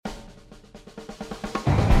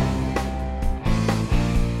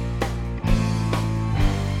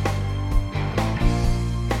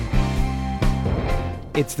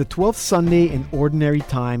It's the 12th Sunday in Ordinary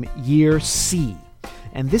Time, Year C.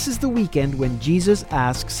 And this is the weekend when Jesus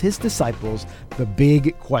asks his disciples the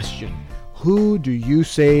big question, "Who do you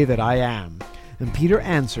say that I am?" And Peter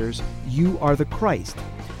answers, "You are the Christ."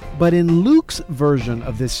 But in Luke's version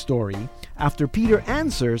of this story, after Peter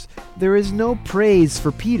answers, there is no praise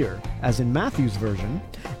for Peter, as in Matthew's version,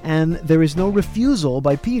 and there is no refusal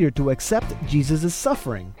by Peter to accept Jesus'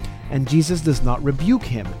 suffering, and Jesus does not rebuke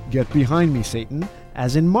him, "Get behind me, Satan,"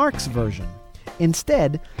 as in Mark's version.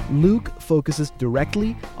 Instead, Luke focuses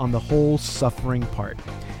directly on the whole suffering part.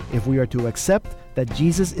 If we are to accept that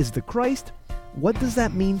Jesus is the Christ, what does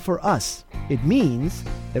that mean for us? It means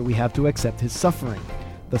that we have to accept his suffering.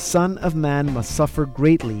 The Son of Man must suffer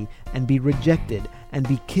greatly and be rejected and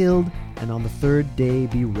be killed and on the third day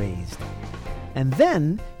be raised. And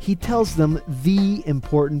then he tells them the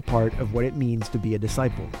important part of what it means to be a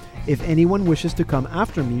disciple. If anyone wishes to come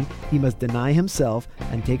after me, he must deny himself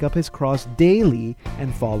and take up his cross daily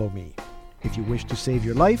and follow me. If you wish to save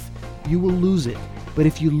your life, you will lose it. But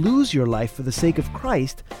if you lose your life for the sake of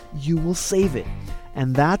Christ, you will save it.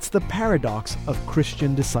 And that's the paradox of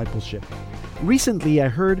Christian discipleship. Recently, I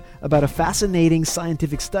heard about a fascinating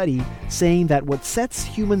scientific study saying that what sets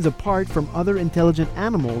humans apart from other intelligent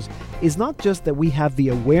animals is not just that we have the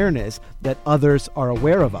awareness that others are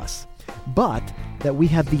aware of us, but that we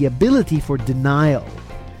have the ability for denial.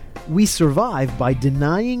 We survive by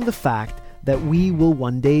denying the fact that we will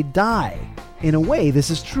one day die. In a way,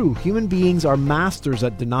 this is true. Human beings are masters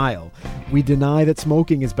at denial. We deny that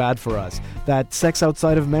smoking is bad for us, that sex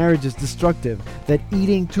outside of marriage is destructive, that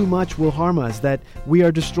eating too much will harm us, that we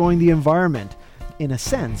are destroying the environment. In a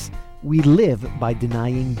sense, we live by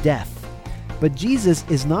denying death. But Jesus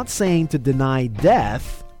is not saying to deny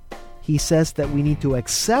death. He says that we need to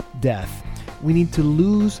accept death. We need to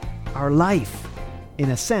lose our life.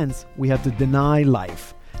 In a sense, we have to deny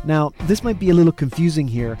life. Now, this might be a little confusing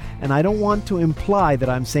here, and I don't want to imply that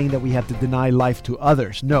I'm saying that we have to deny life to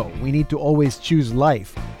others. No, we need to always choose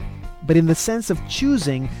life. But in the sense of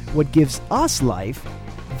choosing what gives us life,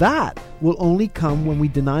 that will only come when we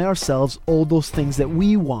deny ourselves all those things that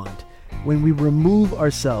we want, when we remove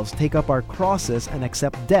ourselves, take up our crosses, and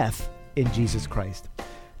accept death in Jesus Christ.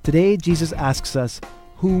 Today, Jesus asks us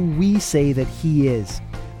who we say that he is.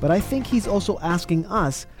 But I think he's also asking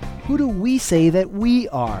us, who do we say that we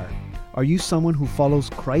are? Are you someone who follows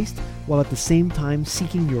Christ while at the same time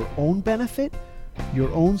seeking your own benefit,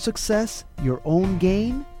 your own success, your own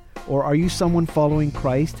gain? Or are you someone following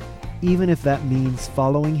Christ, even if that means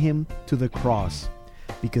following him to the cross?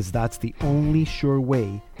 Because that's the only sure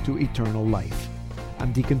way to eternal life.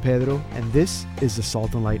 I'm Deacon Pedro, and this is the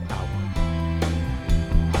Salt and Light Hour.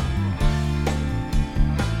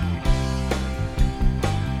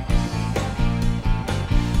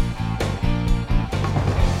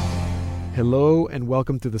 Hello and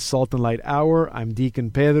welcome to the Salt and Light Hour. I'm Deacon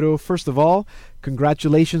Pedro. First of all,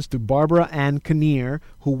 congratulations to Barbara Ann Kinnear,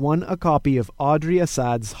 who won a copy of Audrey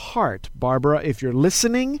Assad's Heart. Barbara, if you're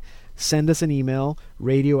listening, send us an email,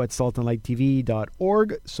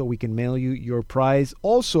 radio@saltandlighttv.org, so we can mail you your prize.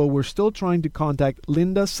 Also, we're still trying to contact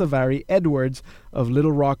Linda Savary Edwards of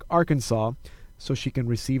Little Rock, Arkansas, so she can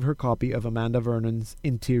receive her copy of Amanda Vernon's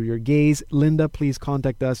Interior Gaze. Linda, please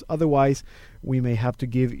contact us. Otherwise, we may have to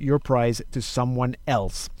give your prize to someone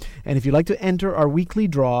else. And if you'd like to enter our weekly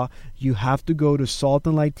draw, you have to go to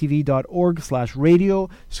saltandlighttv.org/radio,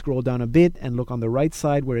 scroll down a bit, and look on the right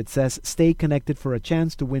side where it says Stay Connected for a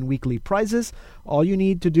chance to win weekly prizes. All you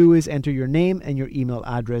need to do is enter your name and your email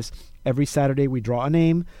address. Every Saturday, we draw a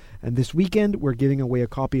name. And this weekend, we're giving away a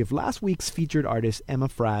copy of last week's featured artist, Emma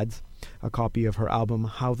Frads, a copy of her album,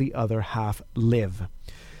 How the Other Half Live.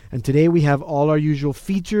 And today we have all our usual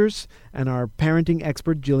features, and our parenting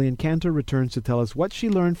expert, Jillian Cantor, returns to tell us what she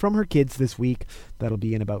learned from her kids this week. That'll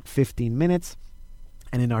be in about 15 minutes.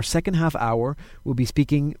 And in our second half hour, we'll be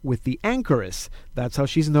speaking with the Anchoress. That's how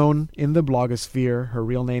she's known in the blogosphere. Her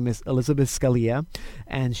real name is Elizabeth Scalia,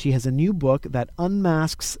 and she has a new book that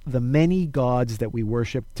unmasks the many gods that we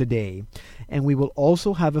worship today. And we will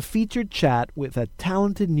also have a featured chat with a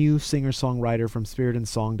talented new singer-songwriter from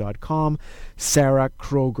spiritandsong.com, Sarah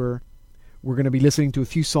Kroger. We're going to be listening to a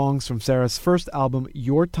few songs from Sarah's first album,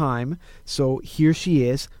 Your Time. So here she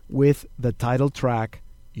is with the title track,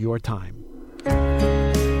 Your Time.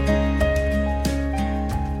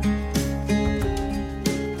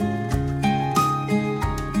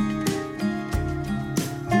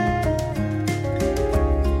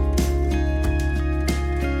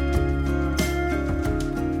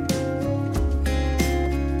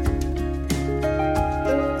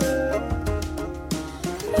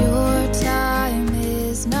 Your time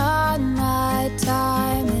is not my time.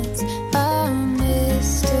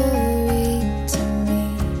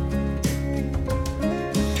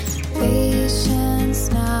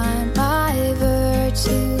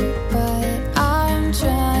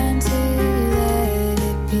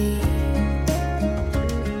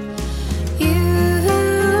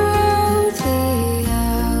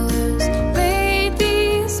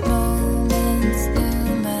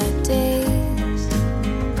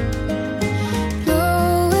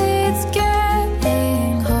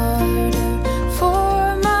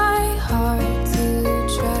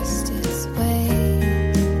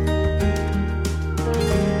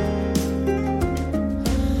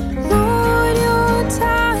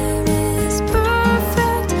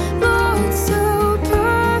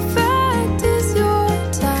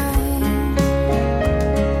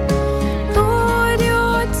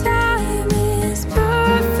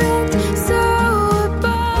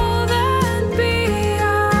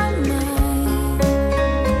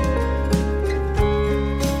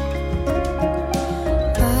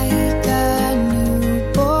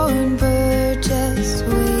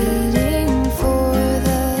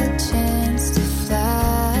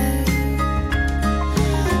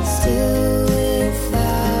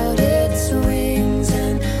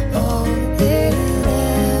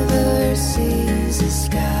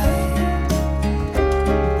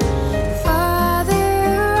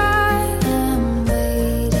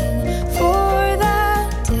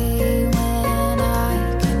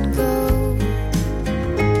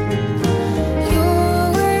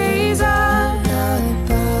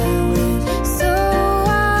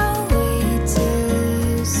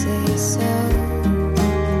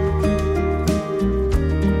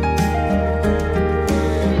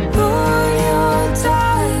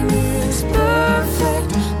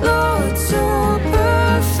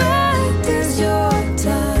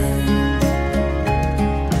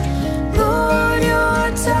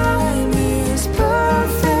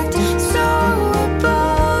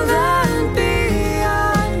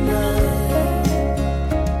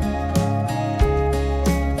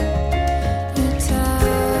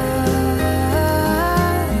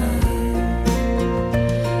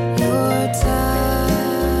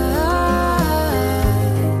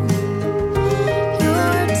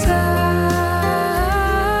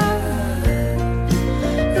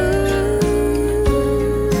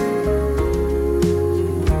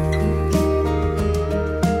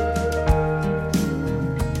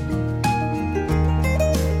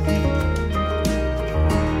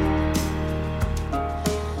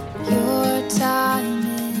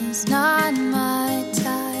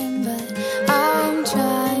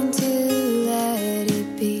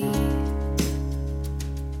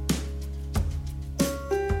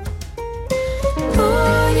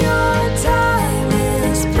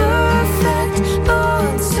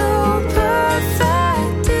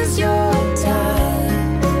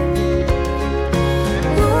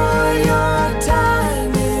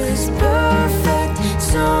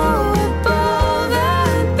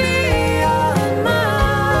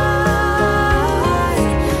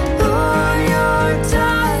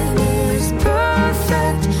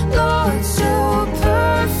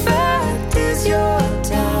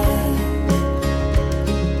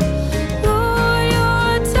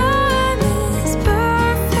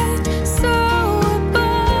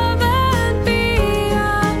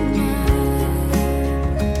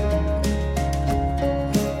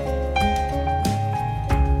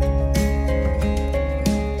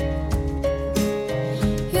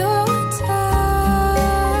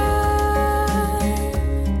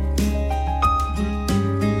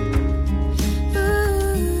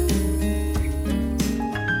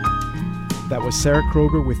 That was Sarah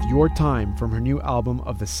Kroger with Your Time from her new album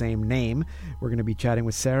of the same name. We're going to be chatting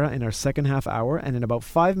with Sarah in our second half hour, and in about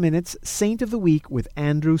 5 minutes, Saint of the Week with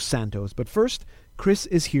Andrew Santos. But first, Chris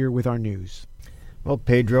is here with our news. Well,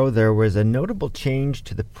 Pedro, there was a notable change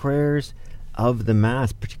to the prayers of the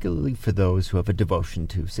Mass, particularly for those who have a devotion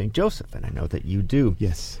to St. Joseph, and I know that you do.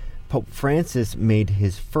 Yes. Pope Francis made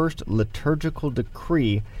his first liturgical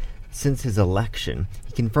decree since his election.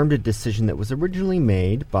 He confirmed a decision that was originally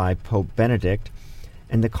made by Pope Benedict,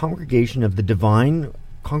 and the Congregation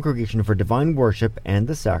for Divine Worship and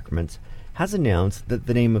the Sacraments has announced that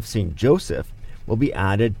the name of St. Joseph will be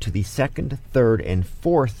added to the second, third, and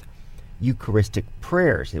fourth Eucharistic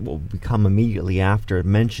prayers. It will become immediately after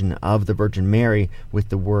mention of the Virgin Mary with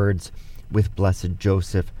the words, "with Blessed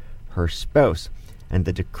Joseph, her spouse." And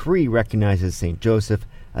the decree recognizes St. Joseph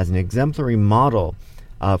as an exemplary model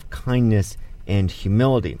of kindness and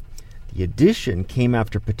humility. The addition came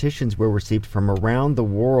after petitions were received from around the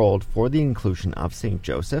world for the inclusion of St.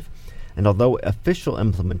 Joseph, and although official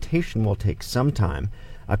implementation will take some time,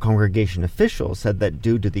 a congregation official said that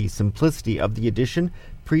due to the simplicity of the addition,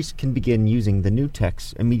 priests can begin using the new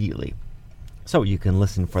text immediately. So you can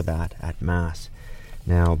listen for that at Mass.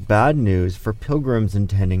 Now, bad news for pilgrims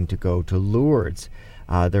intending to go to Lourdes.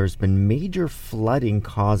 There's been major flooding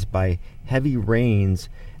caused by heavy rains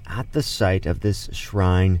at the site of this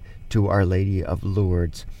shrine to Our Lady of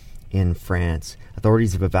Lourdes in France.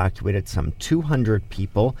 Authorities have evacuated some 200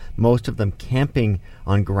 people, most of them camping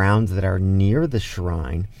on grounds that are near the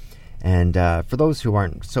shrine. And for those who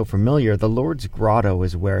aren't so familiar, the Lourdes Grotto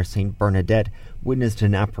is where St. Bernadette witnessed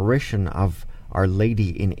an apparition of Our Lady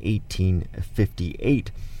in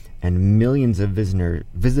 1858. And millions of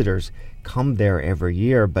visitors come there every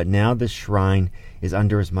year, but now the shrine is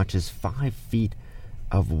under as much as 5 feet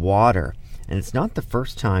of water. And it's not the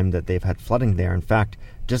first time that they've had flooding there. In fact,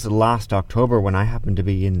 just last October, when I happened to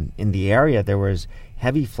be in the area, there was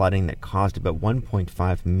heavy flooding that caused about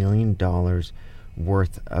 $1.5 million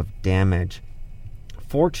worth of damage.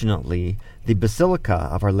 Fortunately, the Basilica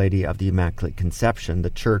of Our Lady of the Immaculate Conception,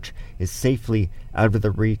 the church, is safely out of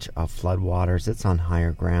the reach of floodwaters. It's on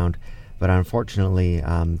higher ground. But unfortunately,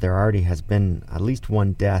 there already has been at least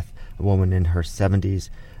one death. A woman in her 70s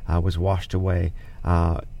was washed away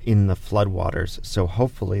in the floodwaters. So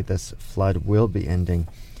hopefully this flood will be ending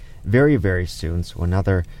very, very soon. So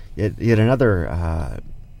yet another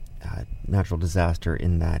natural disaster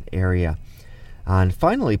in that area. And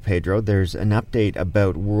finally, Pedro, there's an update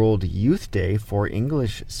about World Youth Day for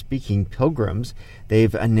English-speaking pilgrims.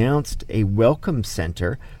 They've announced a welcome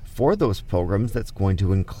center for those pilgrims that's going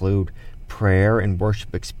to include prayer and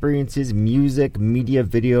worship experiences, music, media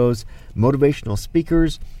videos, motivational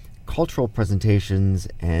speakers, cultural presentations,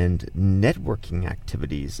 and networking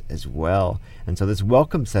activities as well. And so this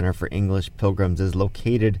welcome center for English pilgrims is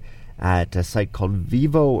located at a site called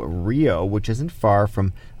Vivo Rio, which isn't far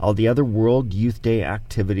from all the other World Youth Day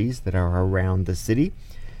activities that are around the city.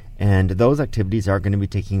 And those activities are going to be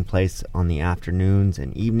taking place on the afternoons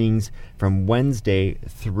and evenings from Wednesday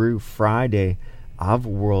through Friday of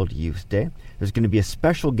World Youth Day. There's going to be a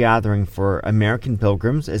special gathering for American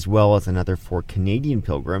pilgrims as well as another for Canadian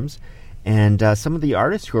pilgrims. And some of the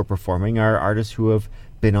artists who are performing are artists who have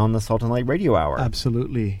been on the Salt and Light Radio Hour.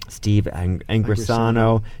 Absolutely. Steve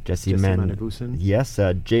Angrisano, Jesse Manibusan. Yes,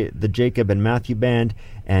 the Jacob and Matthew Band,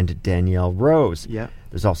 and Danielle Rose. Yeah.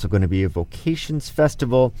 There's also going to be a Vocations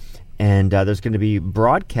Festival, and there's going to be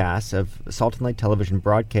broadcasts of Salt and Light television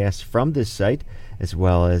broadcasts from this site, as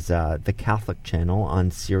well as the Catholic channel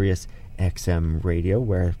on Sirius XM Radio,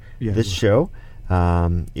 where this show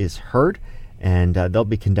is heard. And they'll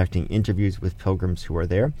be conducting interviews with pilgrims who are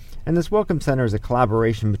there. And this Welcome Center is a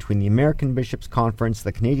collaboration between the American Bishops' Conference,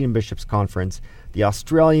 the Canadian Bishops' Conference, the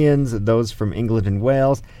Australians, those from England and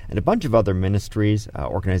Wales, and a bunch of other ministries,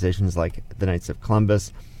 organizations like the Knights of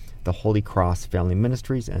Columbus, the Holy Cross Family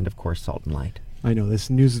Ministries, and, of course, Salt and Light. I know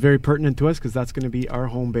this news is very pertinent to us because that's going to be our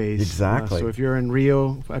home base. Exactly. So if you're in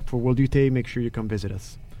Rio for World Youth Day, make sure you come visit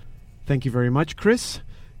us. Thank you very much, Chris.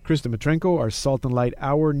 Chris Dmitrenko, our Salt and Light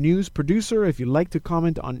Hour news producer. If you'd like to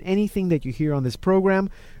comment on anything that you hear on this program,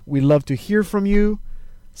 we'd love to hear from you.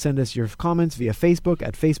 Send us your comments via Facebook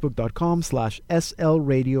at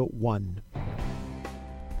facebook.com/slradio1.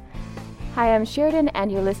 Hi, I'm Sheridan,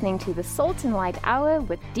 and you're listening to the Salt and Light Hour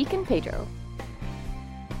with Deacon Pedro.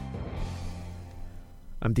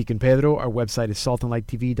 I'm Deacon Pedro. Our website is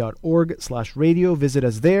saltandlighttv.org/radio. Visit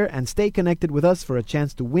us there and stay connected with us for a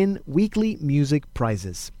chance to win weekly music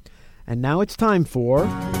prizes. And now it's time for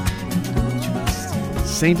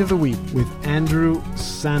Saint of the Week with Andrew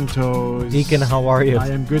Santos. Deacon, how are you? I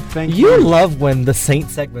am good, thank You you. love when the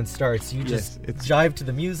Saint segment starts. You just it's- jive to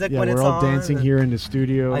the music Yeah, when we're it's all on. dancing and here in the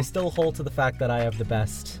studio. I still hold to the fact that I have the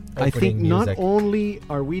best I think opening not music. only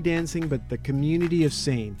are we dancing, but the community of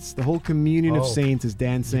saints, the whole communion of Oh, saints is You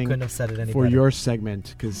dancing couldn't have said it any for better. your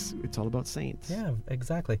segment because it's all about saints. Yeah,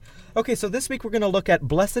 exactly. Okay, so this week we're going to look at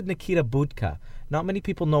Blessed Nikita Budka. Not many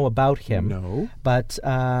people know about him. No. But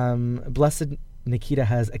Blessed Nikita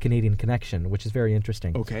has a Canadian connection, which is very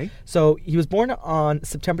interesting. Okay. So he was born on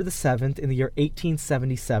September the 7th in the year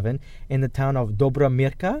 1877 in the town of Dobra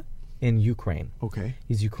Mirka in Ukraine. Okay.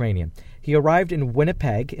 He's Ukrainian. He arrived in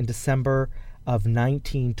Winnipeg in December of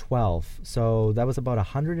 1912. So that was about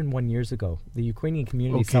 101 years ago. The Ukrainian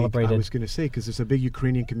community Okay. celebrated... I was going to say because there's a big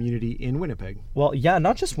Ukrainian community in Winnipeg. Well, yeah,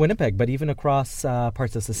 not just Winnipeg, but even across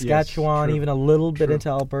parts of Saskatchewan, true. even a little bit True. into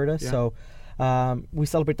Alberta. Yeah. So we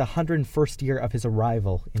celebrate the 101st year of his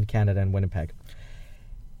arrival in Canada and Winnipeg.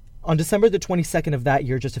 On December the 22nd of that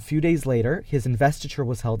year, just a few days later, his investiture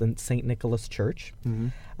was held in St. Nicholas Church.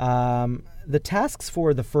 The tasks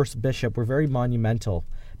for the first bishop were very monumental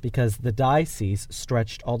because the diocese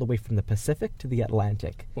stretched all the way from the Pacific to the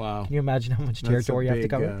Atlantic. Wow. Can you imagine how much That's territory a you have to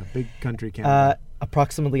big, cover? big country, Canada.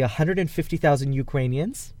 Approximately 150,000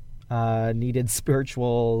 Ukrainians needed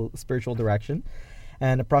spiritual direction,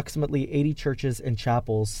 and approximately 80 churches and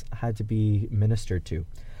chapels had to be ministered to.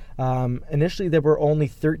 Initially, there were only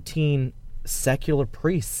 13 secular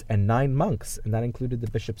priests and 9 monks, and that included the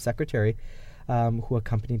bishop's secretary, who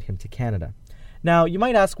accompanied him to Canada. Now, you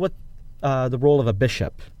might ask what the role of a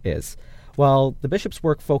bishop is. Well, the bishop's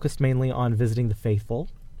work focused mainly on visiting the faithful,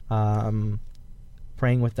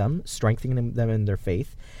 praying with them, strengthening them in their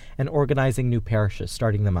faith, and organizing new parishes,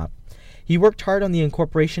 starting them up. He worked hard on the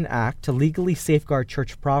Incorporation Act to legally safeguard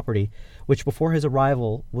church property, which before his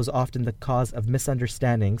arrival was often the cause of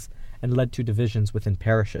misunderstandings and led to divisions within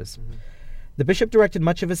parishes. The bishop directed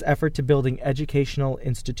much of his effort to building educational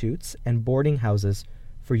institutes and boarding houses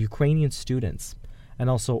for Ukrainian students, and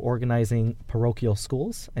also organizing parochial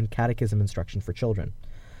schools and catechism instruction for children.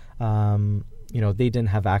 They didn't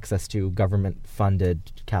have access to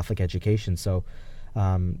government-funded Catholic education, so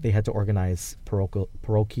they had to organize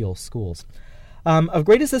parochial schools. Of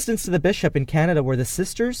great assistance to the bishop in Canada were the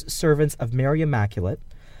Sisters Servants of Mary Immaculate,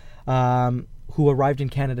 who arrived in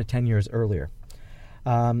Canada 10 years earlier.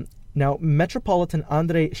 Now, Metropolitan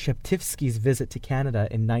Andrei Sheptyvsky's visit to Canada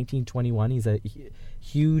in 1921, he's a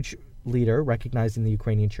huge leader recognized in the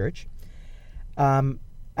Ukrainian church,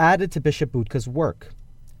 added to Bishop Budka's work.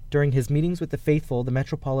 During his meetings with the faithful, the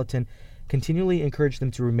Metropolitan continually encouraged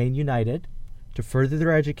them to remain united, to further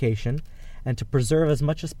their education, and to preserve as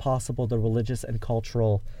much as possible the religious and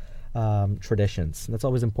cultural traditions. And that's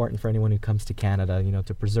always important for anyone who comes to Canada,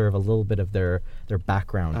 to preserve a little bit of their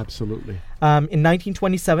background. Absolutely. In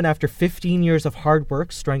 1927, after 15 years of hard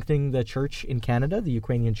work strengthening the church in Canada, the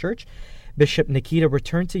Ukrainian church, Bishop Nikita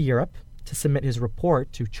returned to Europe to submit his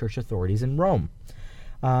report to church authorities in Rome.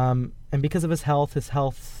 And because of his health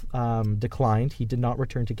declined. He did not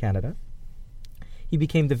return to Canada. He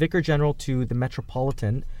became the Vicar General to the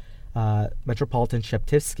Metropolitan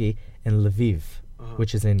Sheptyvsky in Lviv,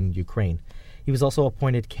 which is in Ukraine. He was also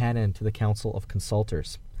appointed canon to the Council of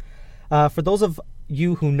Consultors. For those of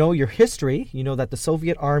you who know your history, you know that the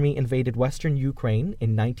Soviet army invaded Western Ukraine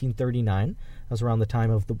in 1939. That was around the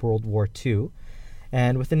time of the World War II.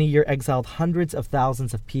 And within a year exiled hundreds of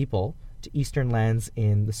thousands of people to eastern lands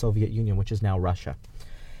in the Soviet Union, which is now Russia.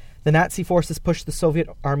 The Nazi forces pushed the Soviet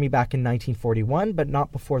army back in 1941, but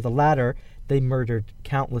not before the latter. They murdered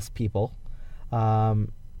countless people.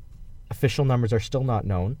 Official numbers are still not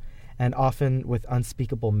known, and often with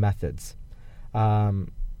unspeakable methods.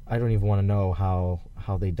 I don't even want to know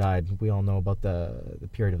how they died. We all know about the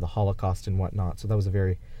period of the Holocaust and whatnot, so that was a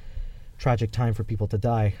very tragic time for people to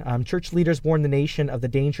die. Church leaders warned the nation of the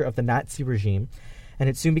danger of the Nazi regime, and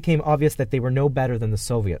it soon became obvious that they were no better than the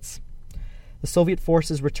Soviets. The Soviet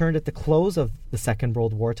forces returned at the close of the Second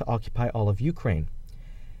World War to occupy all of Ukraine.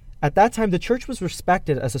 At that time, the church was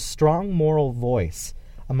respected as a strong moral voice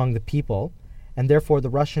among the people, and therefore the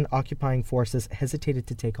Russian occupying forces hesitated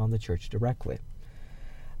to take on the church directly.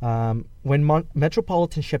 When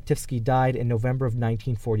Metropolitan Sheptyvsky died in November of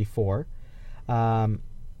 1944,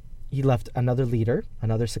 he left another leader,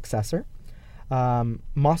 another successor.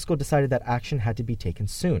 Moscow decided that action had to be taken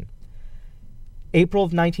soon. April of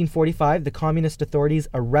 1945, the communist authorities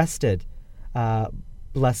arrested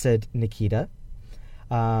Blessed Nikita,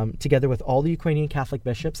 together with all the Ukrainian Catholic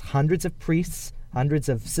bishops, hundreds of priests, hundreds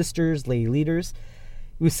of sisters, lay leaders.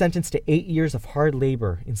 He was sentenced to 8 years of hard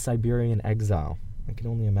labor in Siberian exile. I can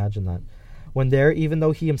only imagine that. When there, even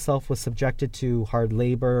though he himself was subjected to hard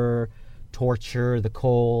labor, torture, the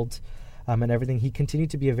cold, and everything, he continued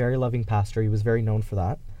to be a very loving pastor. He was very known for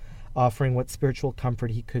that, offering what spiritual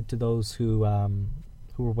comfort he could to those who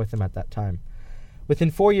were with him at that time.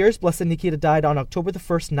 Within 4 years, Blessed Nikita died on October the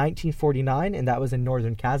 1st, 1949, and that was in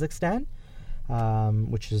northern Kazakhstan,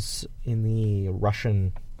 which is in the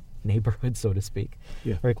Russian neighborhood, so to speak,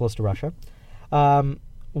 very close to Russia.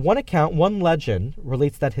 One legend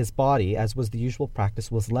relates that his body, as was the usual practice,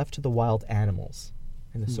 was left to the wild animals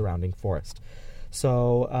in the surrounding forest.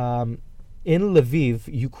 So, in Lviv,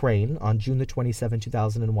 Ukraine, on June the 27th,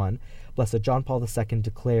 2001, Blessed John Paul II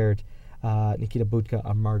declared Nikita Budka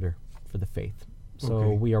a martyr for the faith.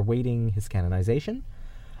 So we are waiting his canonization,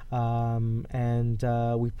 and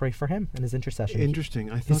we pray for him and his intercession. Interesting.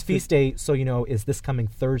 His feast day, so you know, is this coming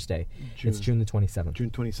Thursday. It's June the 27th.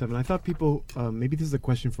 June 27th. I thought people, maybe this is a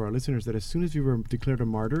question for our listeners, that as soon as you were declared a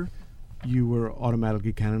martyr, you were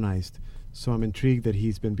automatically canonized. So I'm intrigued that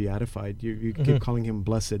he's been beatified. You keep calling him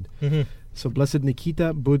blessed. So Blessed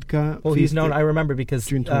Nikita Budka. Well, he's known, I remember, because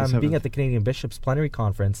June being at the Canadian Bishops Plenary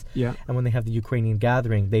Conference, and when they have the Ukrainian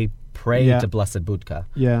gathering, they pray to Blessed Budka.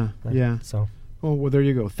 So, well, there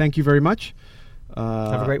you go. Thank you very much.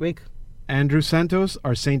 Have a great week. Andrew Santos,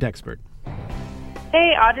 our saint expert.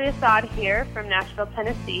 Hey, Audrey Assad here from Nashville,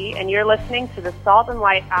 Tennessee, and you're listening to the Salt and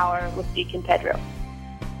Light Hour with Deacon Pedro.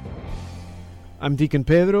 I'm Deacon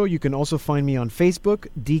Pedro. You can also find me on Facebook,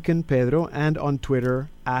 Deacon Pedro, and on Twitter,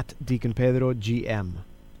 @Deacon Pedro GM.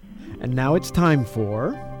 And now it's time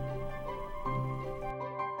for...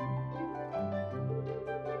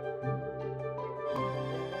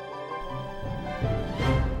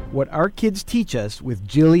 What Our Kids Teach Us with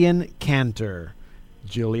Jillian Cantor.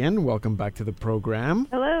 Jillian, welcome back to the program.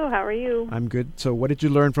 Hello, how are you? I'm good. So what did you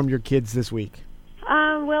learn from your kids this week?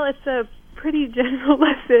 Well, it's a pretty general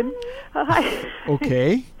lesson.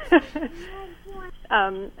 Okay.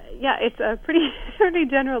 It's a pretty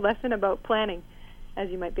general lesson about planning, as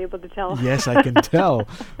you might be able to tell. Yes, I can tell.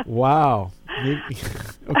 Wow.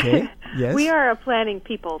 Okay. Yes. We are a planning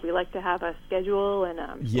people. We like to have a schedule,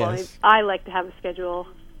 and yes. I like to have a schedule.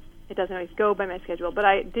 It doesn't always go by my schedule, but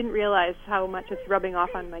I didn't realize how much it's rubbing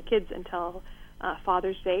off on my kids until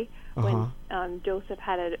Father's Day, when Joseph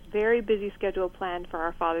had a very busy schedule planned for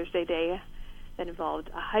our Father's Day that involved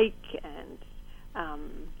a hike and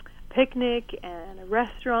picnic and a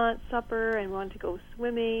restaurant supper, and we wanted to go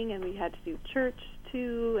swimming, and we had to do church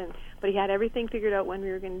too, but he had everything figured out when we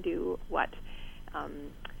were going to do what.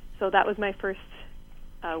 So that was my first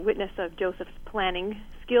witness of Joseph's planning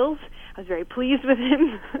skills. I was very pleased with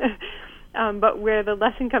him. But where the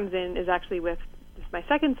lesson comes in is actually with my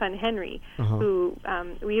second son, Henry, who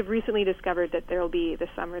we have recently discovered that this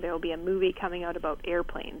summer there will be a movie coming out about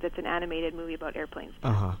airplanes. It's an animated movie about airplanes.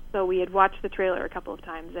 So we had watched the trailer a couple of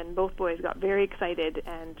times, and both boys got very excited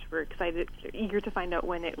and were eager to find out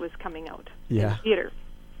when it was coming out in the theater.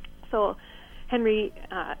 So Henry,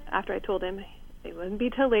 after I told him it wouldn't be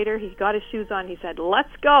till later, he got his shoes on. He said, "Let's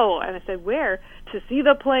go." And I said, "Where?" "To see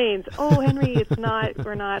the planes." "Oh, Henry, it's not.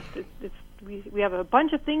 We're not. We have a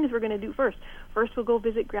bunch of things we're going to do first. First, we'll go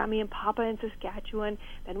visit Grammy and Papa in Saskatchewan.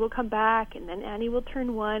 Then we'll come back, and then Annie will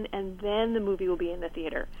turn 1, and then the movie will be in the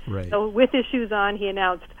theater." Right. So with his shoes on, he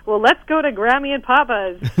announced, "Well, let's go to Grammy and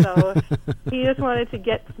Papa's." So he just wanted to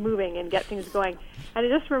get moving and get things going. And it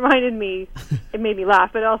just reminded me, it made me laugh,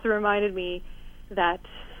 but it also reminded me that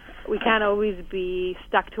we can't always be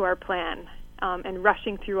stuck to our plan and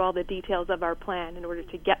rushing through all the details of our plan in order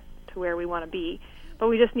to get to where we want to be. But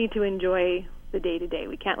we just need to enjoy the day-to-day.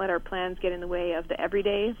 We can't let our plans get in the way of the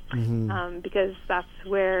everyday, because that's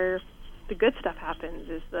where the good stuff happens,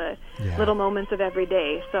 is the little moments of every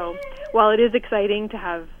day. So while it is exciting to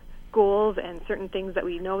have goals and certain things that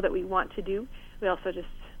we know that we want to do, we also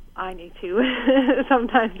I need to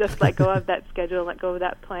sometimes just let go of that schedule, let go of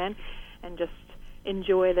that plan, and just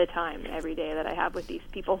enjoy the time every day that I have with these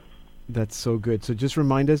people. That's so good. So just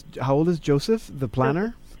remind us, how old is Joseph, the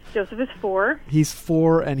planner? Joseph is 4. He's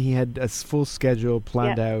 4, and he had a full schedule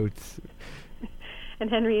planned out. And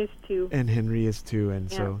Henry is 2.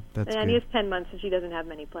 And so that's and good. Annie is 10 months, and she doesn't have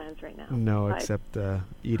many plans right now. No, except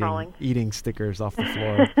crawling. eating stickers off the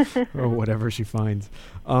floor or whatever she finds.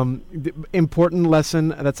 Important lesson.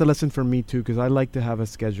 That's a lesson for me too, because I like to have a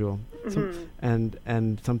schedule.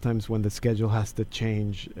 And sometimes when the schedule has to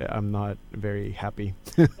change, I'm not very happy.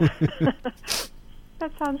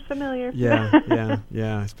 That sounds familiar. Yeah.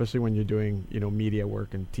 Especially when you're doing, media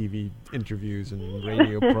work and TV interviews and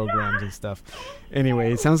radio programs and stuff.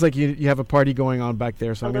 Anyway, it sounds like you have a party going on back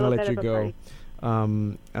there, so I'm going to let you go.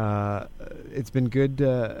 It's been good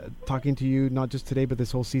talking to you, not just today, but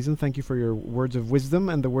this whole season. Thank you for your words of wisdom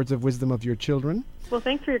and the words of wisdom of your children. Well,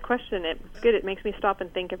 thanks for your question. It's good. It makes me stop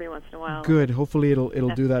and think every once in a while. Good. Hopefully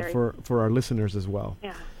it'll do that for our listeners as well.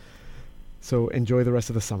 Yeah. So enjoy the rest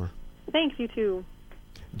of the summer. Thanks, you too.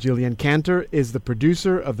 Jillian Cantor is the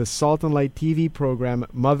producer of the Salt and Light TV program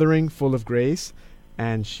Mothering Full of Grace,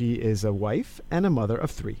 and she is a wife and a mother of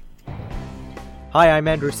 3. Hi, I'm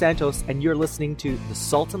Andrew Santos, and you're listening to the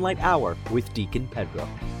Salt and Light Hour with Deacon Pedro.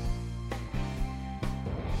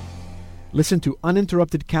 Listen to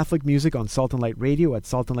uninterrupted Catholic music on Salt and Light Radio at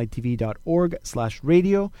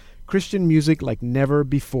saltandlighttv.org/radio. Christian music like never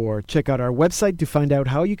before. Check out our website to find out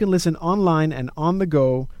how you can listen online and on the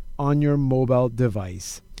go on your mobile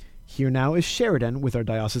device. Here now is Sheridan with our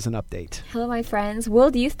diocesan update. Hello, my friends.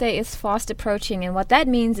 World Youth Day is fast approaching, and what that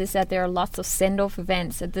means is that there are lots of send-off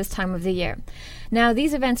events at this time of the year. Now,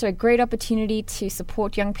 these events are a great opportunity to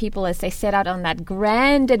support young people as they set out on that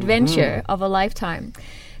grand adventure of a lifetime.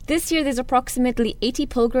 This year, there's approximately 80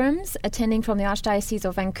 pilgrims attending from the Archdiocese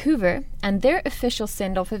of Vancouver, and their official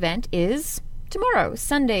send-off event is tomorrow,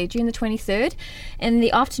 Sunday, June the 23rd, and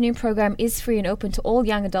the afternoon program is free and open to all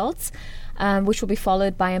young adults, which will be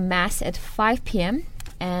followed by a Mass at 5 p.m.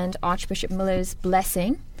 and Archbishop Miller's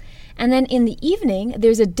blessing. And then in the evening,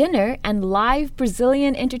 there's a dinner and live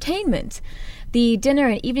Brazilian entertainment. The dinner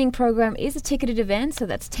and evening program is a ticketed event, so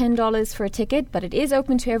that's $10 for a ticket, but it is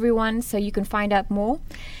open to everyone, so you can find out more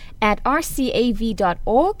at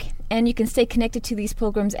rcav.org, and you can stay connected to these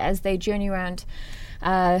pilgrims as they journey around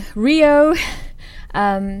Rio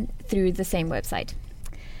through the same website.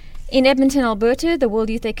 In Edmonton, Alberta, the World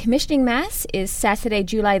Youth Day Commissioning Mass is Saturday,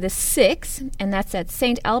 July the 6th, and that's at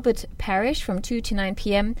St. Albert Parish from 2 to 9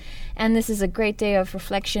 p.m. And this is a great day of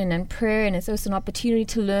reflection and prayer, and it's also an opportunity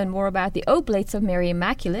to learn more about the Oblates of Mary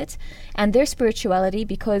Immaculate and their spirituality,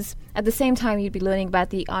 because at the same time you'd be learning about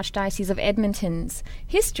the Archdiocese of Edmonton's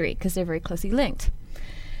history, because they're very closely linked.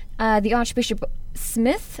 The Archbishop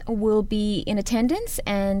Smith will be in attendance,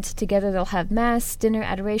 and together they'll have Mass, dinner,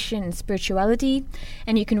 adoration, and spirituality.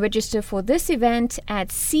 And you can register for this event at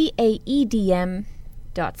caedm.ca/youth.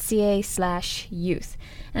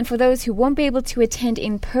 And for those who won't be able to attend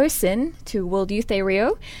in person to World Youth Day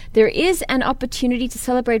Rio, there is an opportunity to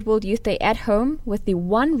celebrate World Youth Day at home with the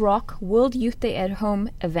One Rock World Youth Day at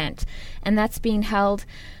Home event. And that's being held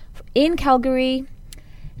in Calgary,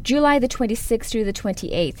 July the 26th through the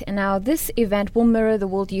 28th. And now this event will mirror the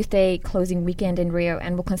World Youth Day closing weekend in Rio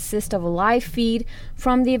and will consist of a live feed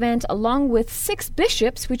from the event along with 6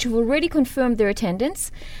 bishops which have already confirmed their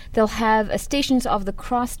attendance. They'll have a Stations of the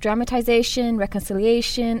Cross dramatization,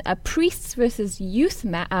 reconciliation, a priests versus youth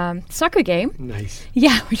soccer game. Nice.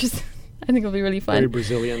 Yeah, which is, I think it'll be really fun. Very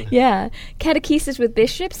Brazilian. Yeah. Catechesis with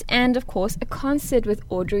bishops, and of course a concert with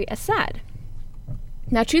Audrey Assad.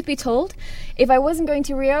 Now, truth be told, if I wasn't going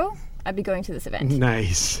to Rio, I'd be going to this event.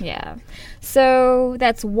 Nice. Yeah. So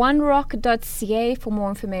that's onerock.ca for more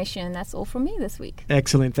information. That's all from me this week.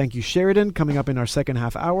 Excellent. Thank you, Sheridan. Coming up in our second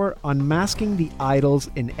half hour, unmasking the idols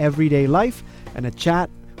in everyday life and a chat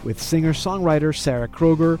with singer-songwriter Sarah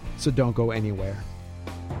Kroger. So don't go anywhere.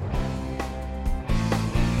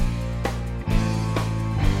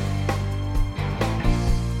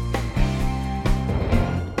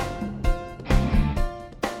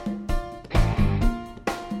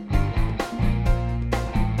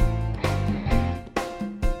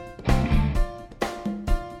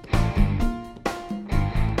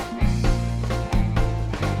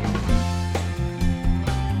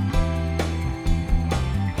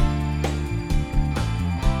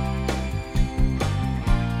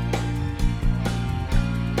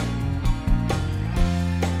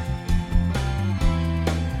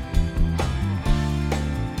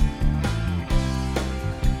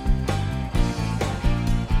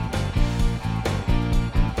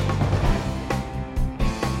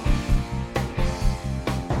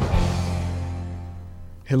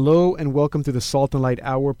 Hello and welcome to the Salt and Light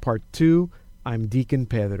Hour Part 2. I'm Deacon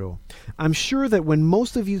Pedro. I'm sure that when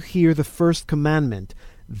most of you hear the first commandment,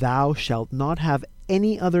 "Thou shalt not have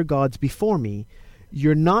any other gods before me,"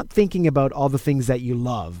 you're not thinking about all the things that you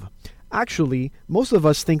love. Actually, most of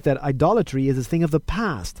us think that idolatry is a thing of the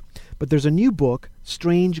past. But there's a new book,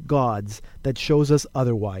 Strange Gods, that shows us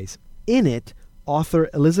otherwise. In it, author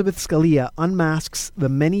Elizabeth Scalia unmasks the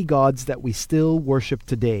many gods that we still worship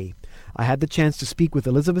today. I had the chance to speak with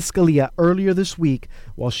Elizabeth Scalia earlier this week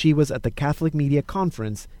while she was at the Catholic Media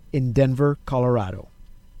Conference in Denver, Colorado.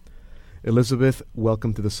 Elizabeth,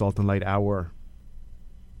 welcome to the Salt and Light Hour.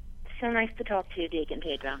 so nice to talk to you, Deacon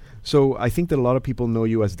Pedro. So I think that a lot of people know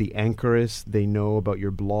you as the anchoress. They know about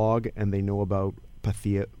your blog, and they know about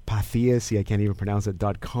Patheos, I can't even pronounce it,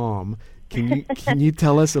 .com. Can you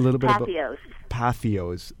tell us a little bit about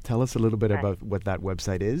Patheos? Tell us a little bit about what that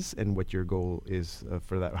website is and what your goal is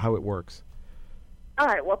for that, how it works. All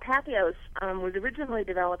right. Well, Patheos was originally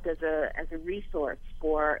developed as a resource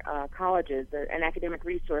for colleges, an academic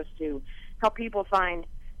resource to help people find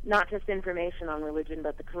not just information on religion,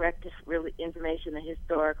 but the correct information, the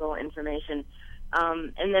historical information.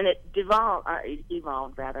 And then it evolved.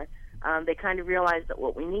 They kind of realized that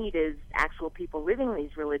what we need is actual people living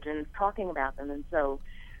these religions, talking about them. And so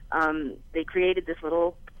they created this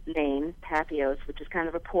little name, Patheos, which is kind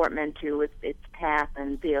of a portmanteau. It's path,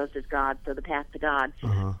 and theos is God, so the path to God.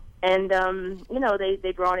 Uh-huh. And,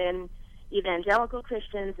 they brought in evangelical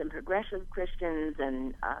Christians and progressive Christians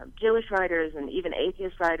and Jewish writers and even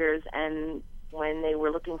atheist writers. And when they were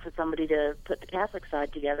looking for somebody to put the Catholic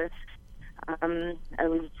side together, I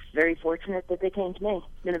was very fortunate that they came to me.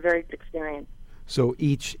 It's been a very good experience. So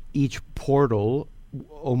each portal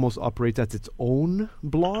almost operates as its own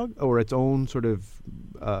blog or its own sort of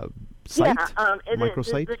site,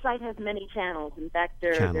 microsite? The site has many channels. In fact,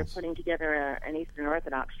 they're putting together an Eastern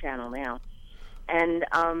Orthodox channel now. And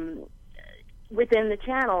within the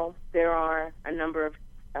channel, there are a number of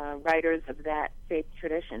writers of that faith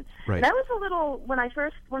tradition. Right. And that was a little, when I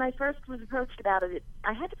first was approached about it,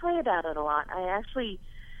 I had to pray about it a lot. I actually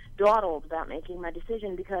dawdled about making my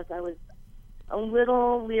decision because I was a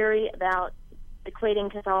little leery about equating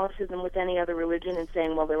Catholicism with any other religion and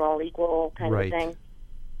saying, well, they're all equal kind of thing.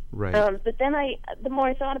 Right. But then the more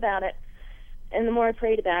I thought about it, and the more I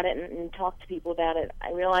prayed about it and talked to people about it,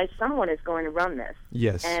 I realized someone is going to run this.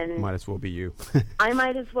 Yes, and might as well be you. I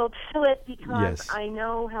might as well do it because Yes. I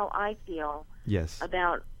know how I feel Yes,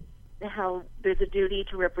 about how there's a duty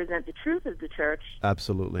to represent the truth of the church.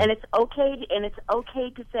 absolutely. And it's okay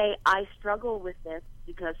to say I struggle with this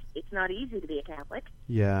because it's not easy to be a Catholic.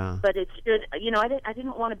 Yeah. But it should, I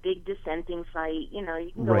didn't want a big dissenting site. You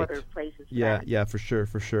can go Right. other places. For Yeah, that. yeah, for sure.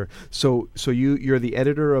 So you're the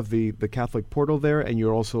editor of the Catholic Portal there, and you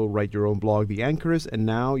also write your own blog, The Anchoress, and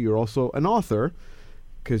now you're also an author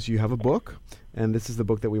because you have a book, and this is the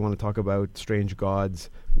book that we want to talk about, Strange Gods.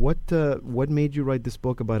 What made you write this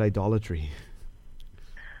book about idolatry?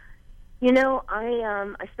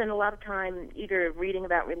 I spend a lot of time either reading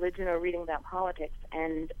about religion or reading about politics,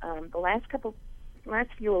 and the last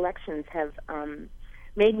few elections have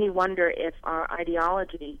made me wonder if our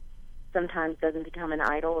ideology sometimes doesn't become an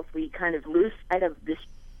idol, if we kind of lose sight of this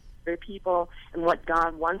other people and what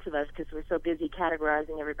God wants of us because we're so busy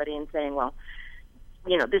categorizing everybody and saying, well,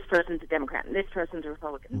 this person's a Democrat, and this person's a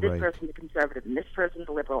Republican, this Right. person's a conservative, and this person's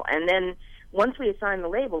a liberal. And then once we assign the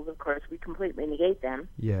labels, of course, we completely negate them.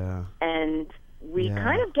 Yeah. And we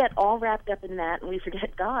kind of get all wrapped up in that, and we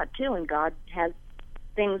forget God, too. And God has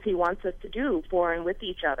things he wants us to do for and with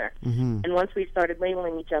each other. Mm-hmm. And once we started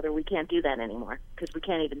labeling each other, we can't do that anymore because we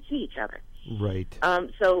can't even see each other. Right.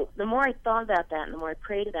 So the more I thought about that and the more I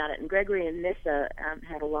prayed about it, and Gregory and Nyssa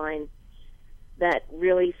had a line that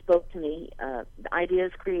really spoke to me.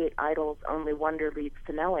 Ideas create idols, only wonder leads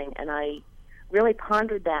to knowing. And I really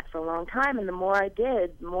pondered that for a long time, and the more I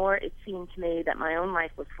did, the more it seemed to me that my own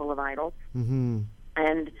life was full of idols, Mm-hmm.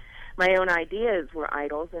 and my own ideas were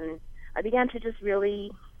idols, and I began to just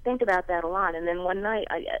really think about that a lot. And then one night,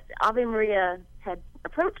 Ave Maria had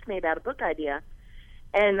approached me about a book idea,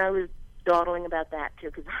 and I was dawdling about that, too,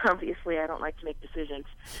 because obviously I don't like to make decisions.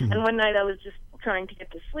 And one night I was just trying to get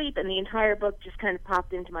to sleep, and the entire book just kind of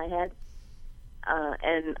popped into my head.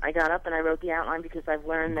 And I got up and I wrote the outline because I've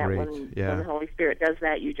learned that when the Holy Spirit does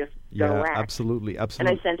that, you just go whack. Absolutely. And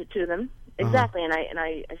I sent it to them. Exactly. And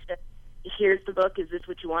I said, here's the book. Is this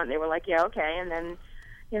what you want? And they were like, yeah, okay. And then,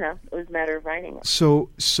 it was a matter of writing it. So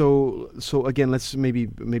again, let's maybe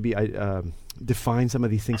define some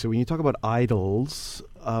of these things. So when you talk about idols,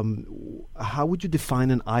 how would you define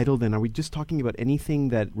an idol then? Are we just talking about anything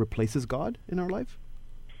that replaces God in our life?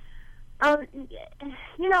 I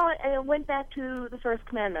went back to the first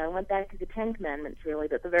commandment. I went back to the 10 Commandments, really.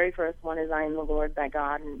 But the very first one is, I am the Lord thy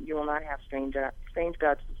God, and you will not have strange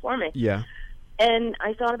gods before me. Yeah. And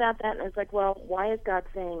I thought about that, and I was like, well, why is God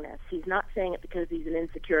saying this? He's not saying it because he's an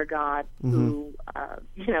insecure God who,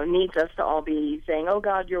 needs us to all be saying, oh,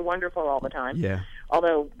 God, you're wonderful all the time. Yeah.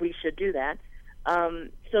 Although we should do that.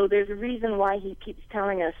 So there's a reason why he keeps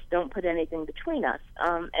telling us, don't put anything between us.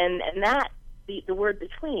 And that, the word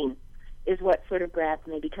between, is what sort of grabs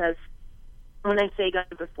me, because when I say God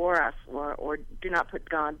before us, or do not put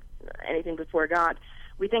anything before God,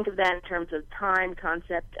 we think of that in terms of time,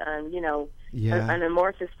 concept, an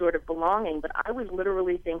amorphous sort of belonging. But I was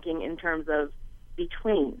literally thinking in terms of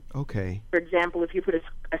between. Okay. For example, if you put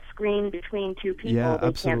a screen between two people,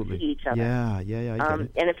 they can't see each other. Yeah, I get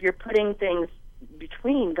it. And if you're putting things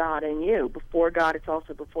between God and you, before God, it's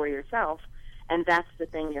also before yourself, and that's the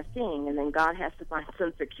thing you're seeing. And then God has to find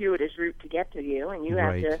some circuitous route to get to you, and you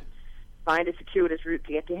have to find a circuitous route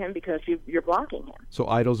to get to him because you're blocking him. So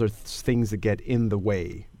idols are things that get in the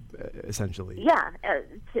way, essentially. Yeah,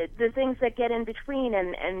 the things that get in between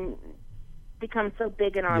and become so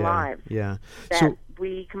big in our lives that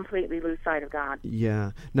we completely lose sight of God.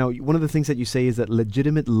 Yeah. Now, one of the things that you say is that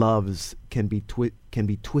legitimate loves can be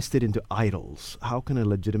twisted into idols. How can a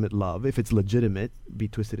legitimate love, if it's legitimate, be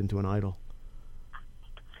twisted into an idol?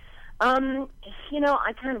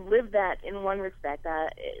 I kind of lived that in one respect. I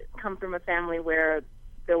come from a family where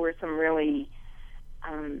there were some really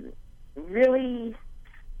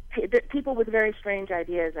people with very strange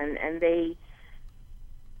ideas, and they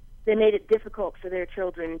made it difficult for their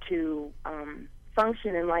children to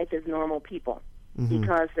function in life as normal people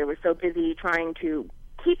because they were so busy trying to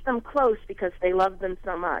keep them close because they loved them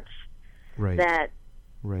so much. Right. I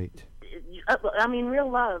mean, real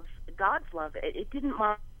love, God's love, it didn't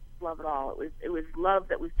mind love at all. It was love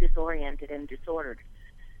that was disoriented and disordered,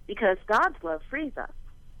 because God's love frees us.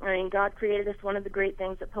 I mean, God created us. One of the great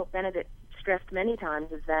things that Pope Benedict stressed many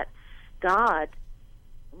times is that God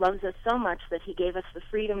loves us so much that he gave us the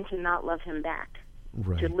freedom to not love him back,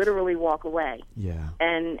 to literally walk away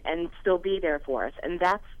and still be there for us. And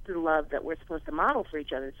that's the love that we're supposed to model for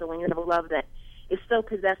each other. So when you have a love that is so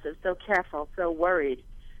possessive, so careful, so worried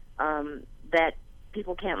that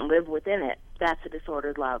people can't live within it, that's a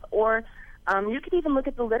disordered love. Or you could even look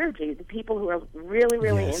at the liturgy, the people who are really,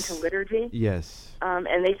 really into liturgy. Yes.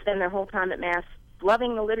 And they spend their whole time at Mass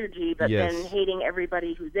loving the liturgy, but then hating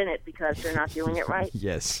everybody who's in it because they're not doing it right.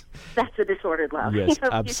 Yes. That's a disordered love. Yes,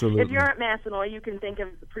 absolutely. If you're at Mass and all you can think of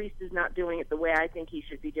is the priest is not doing it the way I think he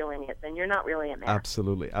should be doing it, then you're not really at Mass.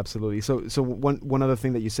 Absolutely. So one other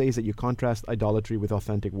thing that you say is that you contrast idolatry with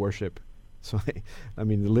authentic worship. So, I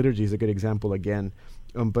mean, the liturgy is a good example again.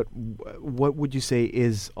 But what would you say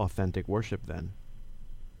is authentic worship then?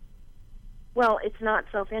 Well, it's not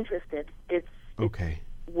self-interested. It's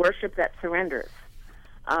worship that surrenders.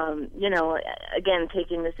 Again,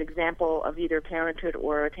 taking this example of either parenthood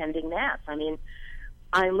or attending Mass. I mean,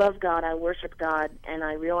 I love God, I worship God, and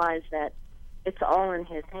I realize that it's all in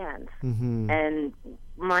his hands. And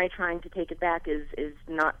my trying to take it back is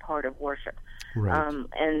not part of worship. Right.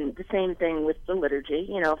 And the same thing with the liturgy.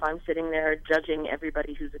 If I'm sitting there judging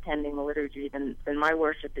everybody who's attending the liturgy, then my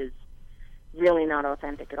worship is really not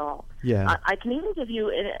authentic at all. Yeah. I can even give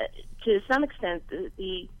you, to some extent,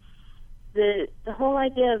 the whole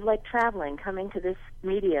idea of like traveling, coming to this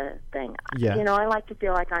media thing. Yeah. I like to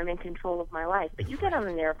feel like I'm in control of my life. But you get on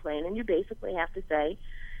an airplane and you basically have to say,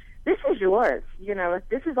 this is yours.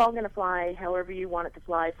 This is all going to fly however you want it to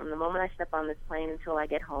fly from the moment I step on this plane until I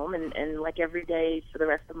get home, and like every day for the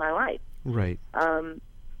rest of my life. Right. And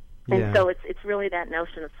so it's really that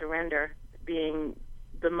notion of surrender being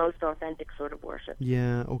the most authentic sort of worship.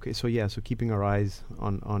 Yeah. Okay. So keeping our eyes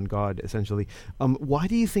on God, essentially. Why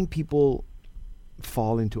do you think people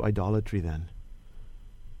fall into idolatry then?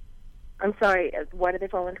 I'm sorry. Why do they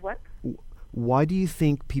fall into what? Why do you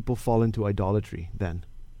think people fall into idolatry then?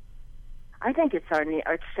 I think it's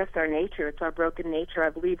just our nature. It's our broken nature. I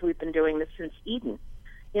believe we've been doing this since Eden.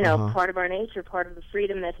 Part of our nature, part of the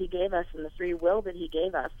freedom that he gave us and the free will that he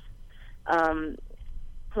gave us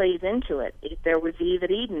plays into it. If there was Eve at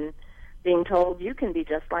Eden being told, you can be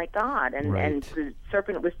just like God, and the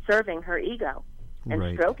serpent was serving her ego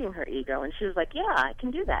and stroking her ego, and she was like, yeah, I can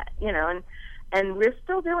do that, and we're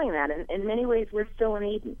still doing that. In many ways, we're still in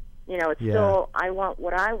Eden. It's still, I want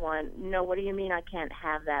what I want. No, what do you mean I can't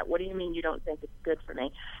have that? What do you mean you don't think it's good for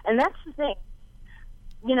me? And that's the thing.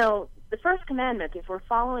 The first commandment, if we're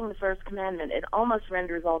following the first commandment, it almost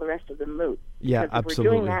renders all the rest of them moot. Yeah, because if we're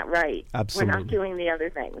doing that right, we're not doing the other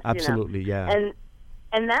things. Absolutely, yeah.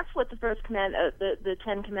 And that's what the first the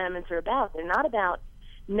 10 Commandments are about. They're not about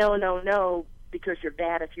no, because you're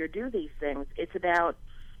bad if you do these things. It's about,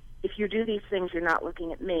 if you do these things, you're not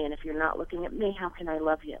looking at me, and if you're not looking at me, how can I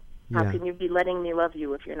love you? How can you be letting me love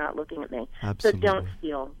you if you're not looking at me? Absolutely. So don't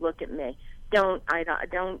steal. Look at me. Don't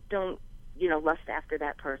lust after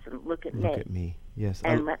that person. Look at me. Look at me. Yes.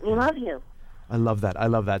 And let me love you. I love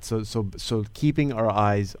that. So keeping our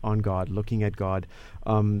eyes on God, looking at God.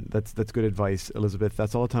 That's good advice, Elizabeth.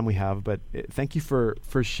 That's all the time we have. But thank you for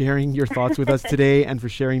sharing your thoughts with us today and for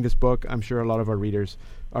sharing this book. I'm sure a lot of our readers,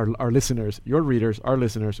 our listeners, your readers, our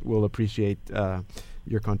listeners will appreciate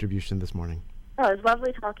your contribution this morning. Oh, it was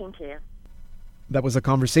lovely talking to you. That was a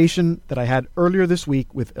conversation that I had earlier this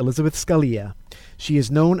week with Elizabeth Scalia. She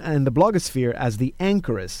is known in the blogosphere as the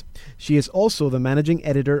Anchoress. She is also the managing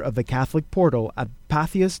editor of the Catholic portal at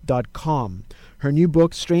Patheos.com. Her new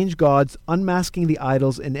book, Strange Gods, Unmasking the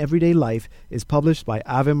Idols in Everyday Life, is published by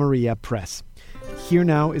Ave Maria Press. Here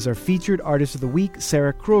now is our featured artist of the week,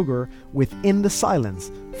 Sarah Kroger, with In the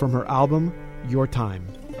Silence, from her album, Your Time.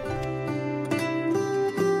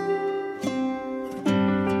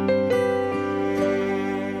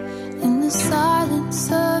 In the silence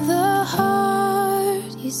of the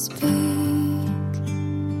heart you speak,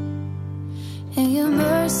 and your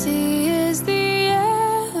mercy is the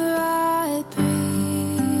air I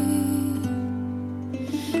breathe.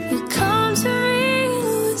 You come to me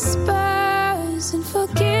with whispers and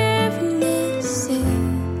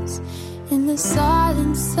forgivenesses. In the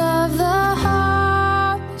silence of the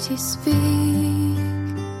heart you speak,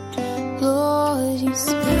 Lord, you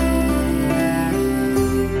speak.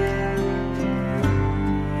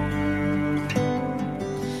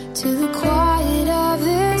 To the quiet of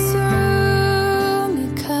this room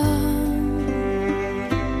you come.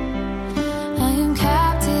 I am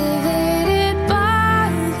captivated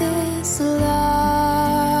by this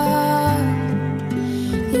love.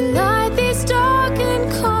 You light these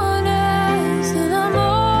darkened corners and I'm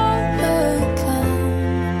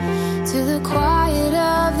overcome. To the quiet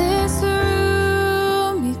of this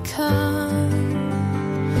room you come.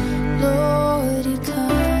 Lord, you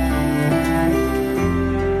come.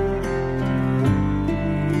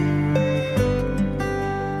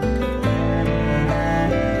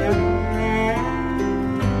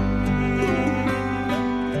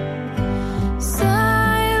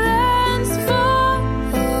 Silence fall,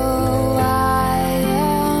 oh, I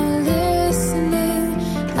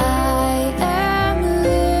am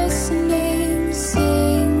listening,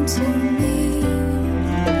 sing to me.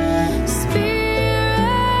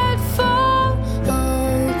 Spirit fall,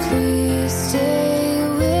 oh, please stay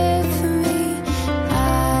with me,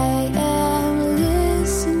 I am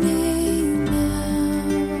listening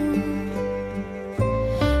now.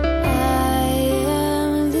 I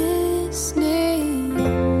am listening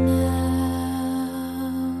now.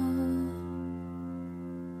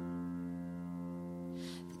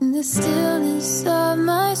 In the stillness of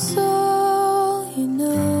my soul, you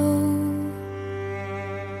know,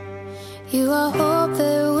 you are hope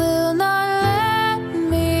that will not let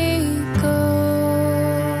me go.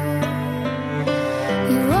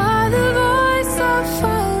 You are the voice I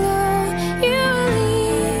follow, you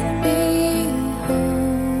lead me home.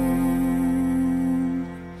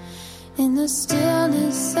 In the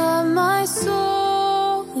stillness of my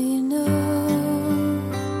soul, you know,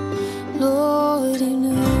 Lord, you know.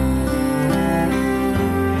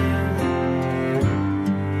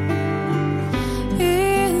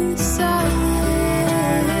 In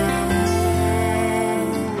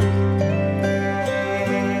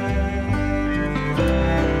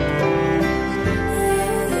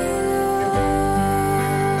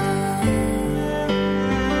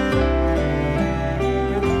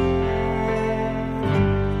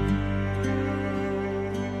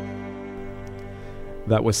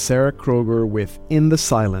That was Sarah Kroger with In the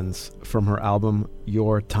Silence from her album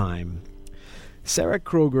Your Time. Sarah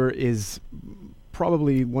Kroger is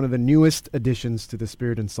probably one of the newest additions to the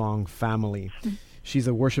Spirit and Song family. She's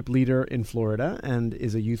a worship leader in Florida and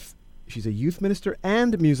she's a youth minister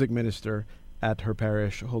and music minister at her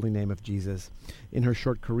parish, Holy Name of Jesus. In her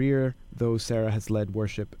short career, though, Sarah has led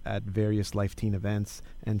worship at various Life Teen events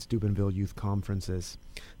and Steubenville youth conferences.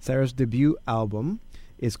 Sarah's debut album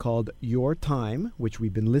is called Your Time, which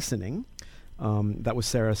we've been listening. That was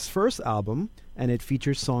Sarah's first album, and it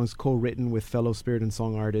features songs co-written with fellow Spirit and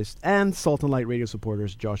Song artists and Salt and Light radio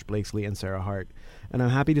supporters Josh Blakesley and Sarah Hart. And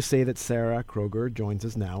I'm happy to say that Sarah Kroger joins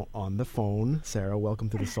us now on the phone. Sarah,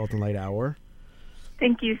 welcome to the Salt and Light Hour.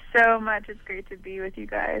 Thank you so much. It's great to be with you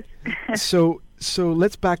guys. So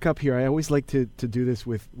let's back up here. I always like to do this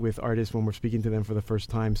with artists when we're speaking to them for the first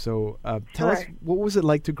time. So tell us, what was it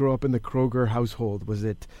like to grow up in the Kroger household? Was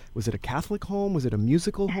it a Catholic home? Was it a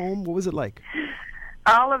musical home? What was it like?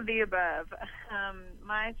 All of the above.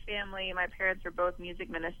 My family, my parents were both music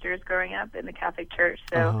ministers growing up in the Catholic Church,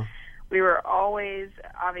 so we were always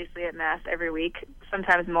obviously at Mass every week,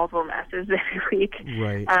 sometimes multiple Masses every week.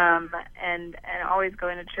 Right. And always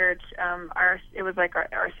going to church. It was like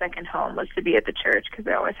our second home was to be at the church because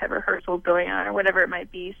they always have rehearsals going on or whatever it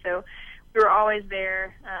might be. So we were always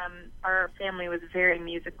there. Our family was very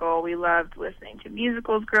musical. We loved listening to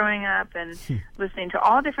musicals growing up and listening to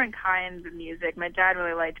all different kinds of music. My dad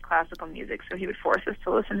really liked classical music, so he would force us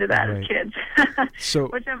to listen to that as kids, So,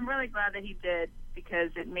 which I'm really glad that he did.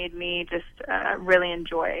 because it made me just really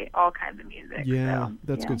enjoy all kinds of music. Yeah, so,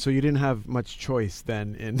 that's yeah. good. So you didn't have much choice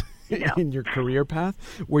then in No. in your career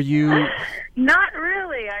path. Were you? Not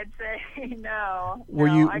really, I'd say. No. Were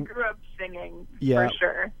no, you- I grew up singing, Yeah. for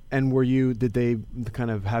sure. And were you? Did they kind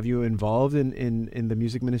of have you involved in the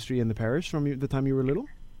music ministry in the parish from the time you were little?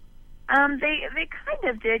 They kind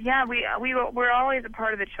of did, yeah. We were always a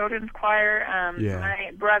part of the children's choir. Yeah.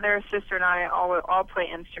 My brother, sister, and I all play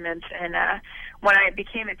instruments. And when I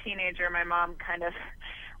became a teenager, my mom kind of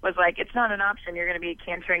was like, "It's not an option. You're going to be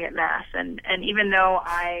cantering at mass." And even though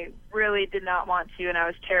I really did not want to, and I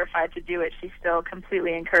was terrified to do it, she still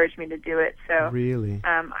completely encouraged me to do it. So Really?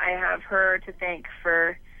 I have her to thank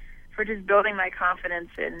for just building my confidence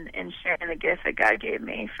in sharing the gift that God gave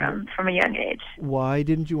me from a young age. Why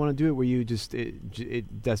didn't you want to do it? Were you just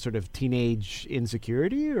that sort of teenage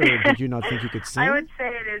insecurity, or did you not think you could sing? I would say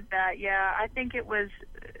it is that, yeah. I think it was,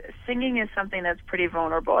 singing is something that's pretty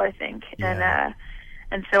vulnerable, I think. Yeah.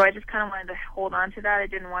 And so I just kind of wanted to hold on to that. I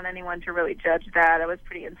didn't want anyone to really judge that. I was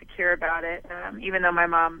pretty insecure about it, even though my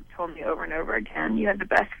mom told me over and over again, "You have the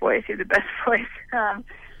best voice, you have the best voice."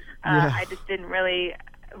 I just didn't really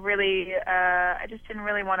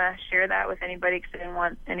want to share that with anybody because I didn't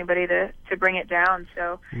want anybody to bring it down.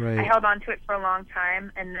 So Right. I held on to it for a long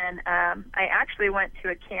time, and then I actually went to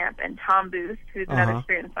a camp, and Tom Booth, who's another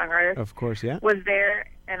singer-songwriter, Of course, yeah. was there,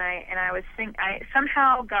 and I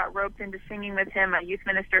somehow got roped into singing with him. A youth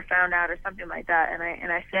minister found out or something like that, and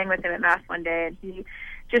I sang with him at Mass one day, and he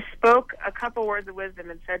just spoke a couple words of wisdom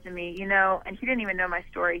and said to me, and he didn't even know my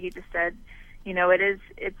story. He just said,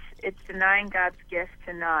 it's denying God's gift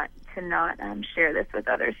to not share this with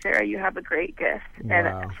others. Sarah, you have a great gift.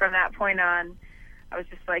 Wow. And from that point on, I was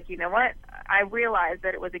just like, you know what? I realized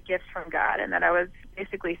that it was a gift from God and that I was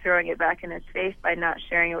basically throwing it back in his face by not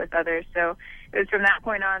sharing it with others. So it was from that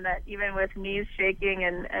point on that even with knees shaking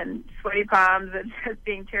and sweaty palms and just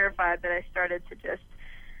being terrified that I started to just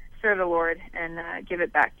serve the Lord and give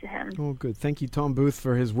it back to him. Oh, good. Thank you, Tom Booth,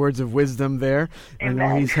 for his words of wisdom there. Amen. I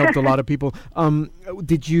know he's helped a lot of people.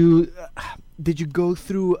 Did you go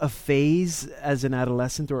through a phase as an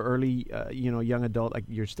adolescent or early, young adult? Like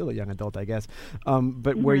you're still a young adult, I guess.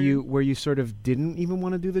 But where you sort of didn't even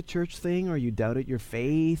want to do the church thing, or you doubted your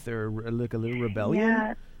faith, or like a little rebellion?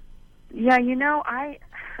 Yeah.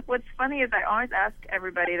 What's funny is I always ask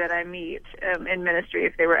everybody that I meet in ministry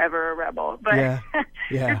if they were ever a rebel, but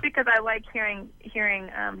just because I like hearing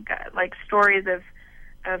like stories of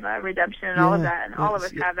redemption and all of that, and all of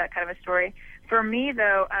us have that kind of a story. For me,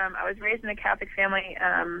 though, I was raised in a Catholic family,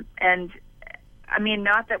 and I mean,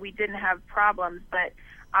 not that we didn't have problems, but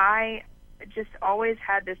I just always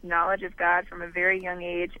had this knowledge of God from a very young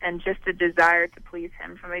age, and just a desire to please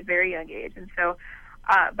Him from a very young age, and so.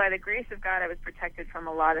 By the grace of God, I was protected from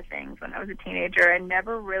a lot of things when I was a teenager. I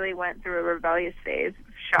never really went through a rebellious phase,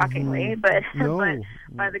 shockingly, but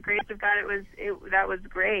by the grace of God, that was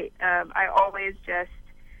great. I always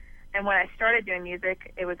and when I started doing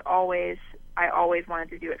music, I always wanted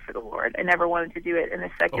to do it for the Lord. I never wanted to do it in a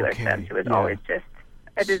secular sense. It was always just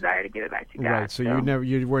a desire to give it back to God. Right. So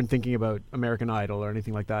you weren't thinking about American Idol or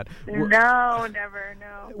anything like that. No, never.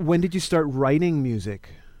 No. When did you start writing music?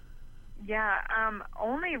 Yeah,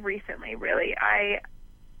 only recently, really. I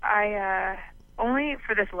only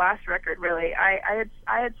for this last record, really. I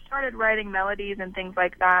had started writing melodies and things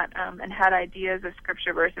like that, and had ideas of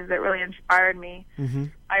scripture verses that really inspired me. Mm-hmm.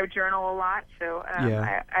 I journal a lot, so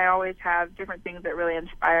I always have different things that really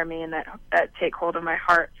inspire me and that take hold of my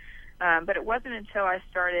heart. But it wasn't until I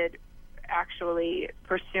started actually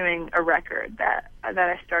pursuing a record that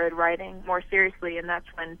I started writing more seriously, and that's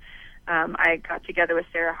when I got together with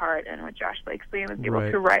Sarah Hart and with Josh Blakesley and was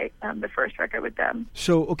able to write the first record with them.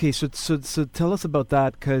 So tell us about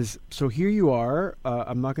that, because here you are.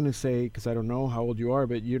 I'm not going to say, because I don't know how old you are,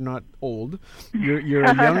 but you're not old. You're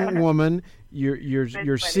a young woman.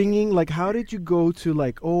 You're singing. Like, how did you go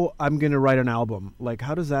to I'm going to write an album? Like,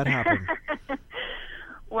 how does that happen?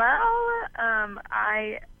 Well,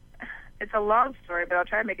 it's a long story, but I'll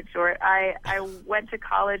try to make it short. I went to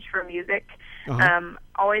college for music.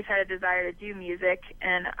 Always had a desire to do music,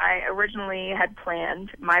 and I originally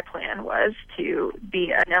my plan was to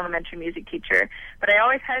be an elementary music teacher, but I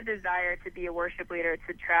always had a desire to be a worship leader,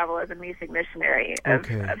 to travel as a music missionary of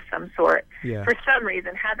some sort. Yeah. For some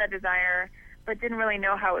reason, had that desire, but didn't really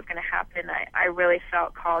know how it was going to happen. I really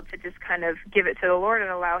felt called to just kind of give it to the Lord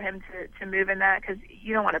and allow Him to move in that, because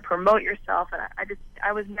you don't want to promote yourself, and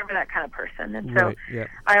I was never that kind of person, and so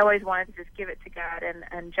I always wanted to just give it to God,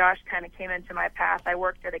 and Josh kind of came into my path. I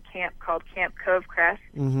worked at a camp called Camp Cove Crest,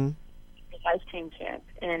 a Life Team camp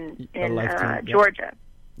in Georgia.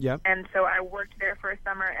 Yep. And so I worked there for a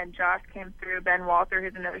summer, and Josh came through. Ben Walter,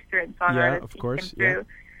 who's another Spirit and Song artist, of course. came through.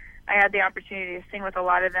 I had the opportunity to sing with a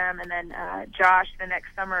lot of them, and then Josh, the next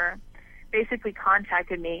summer, basically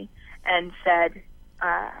contacted me and said,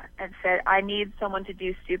 I need someone to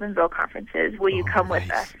do Steubenville conferences. Will you come with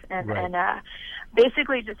us? And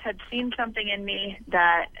basically just had seen something in me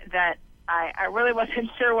that I really wasn't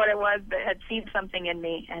sure what it was, but had seen something in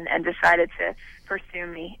me and decided to pursue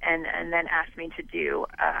me and then asked me to do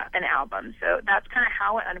an album. So that's kind of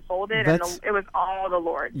how it unfolded, and it was all the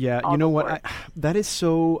Lord. Yeah, you know what? That is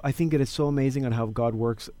so, I think it is so amazing on how God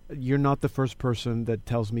works. You're not the first person that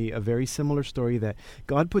tells me a very similar story, that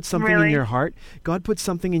God put something in your heart. God put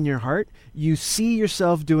something in your heart. You see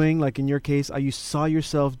yourself doing, like in your case, you saw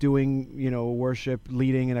yourself doing, worship,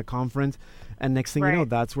 leading in a conference. And next thing you know,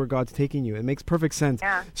 that's where God's taking you. It makes perfect sense.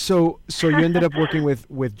 Yeah. So you ended up working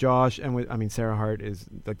with Josh and Sarah Hart is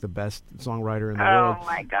like the best songwriter in the world. Oh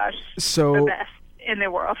my gosh. So the best in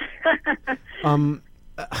the world.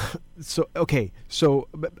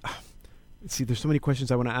 See, there's so many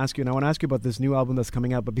questions I want to ask you, and I want to ask you about this new album that's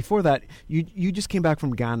coming out. But before that, you just came back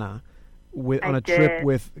from Ghana on a trip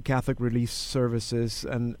with Catholic Relief Services,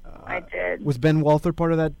 and I did. Was Ben Walther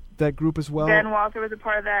part of that group as well? Ben Walther was a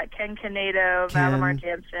part of that. Ken Canedo, Valimar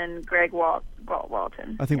Jansen, Greg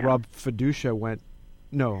Walton. I think Rob Fiducia went.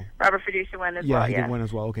 No. Robert Fiducia went as well. Yeah, he did went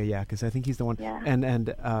as well. Okay, yeah, because I think he's the one. Yeah.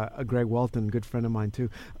 And Greg Walton, good friend of mine too.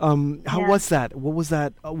 How was that? What was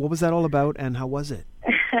that? What was that all about? And how was it?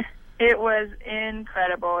 It was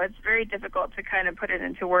incredible. It's very difficult to kind of put it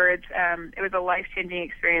into words. It was a life-changing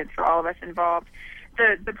experience for all of us involved.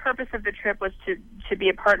 The purpose of the trip was to be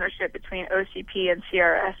a partnership between OCP and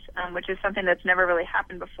CRS, which is something that's never really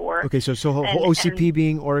happened before. Okay, so OCP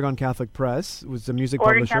being Oregon Catholic Press was the music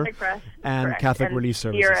Oregon publisher, Catholic Press, and correct. Catholic and Relief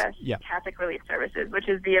Services. CRS, Catholic Relief Services, which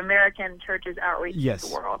is the American Church's outreach to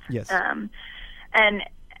the world. Yes.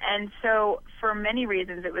 And so, for many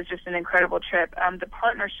reasons, it was just an incredible trip. The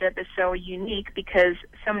partnership is so unique because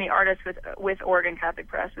so many artists with Oregon Catholic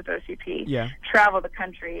Press, with OCP, travel the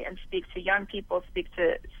country and speak to young people, speak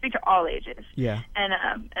to all ages. Yeah.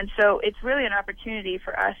 And so it's really an opportunity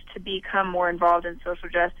for us to become more involved in social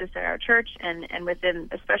justice in our church and within,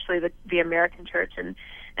 especially the American church, and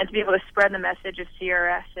to be able to spread the message of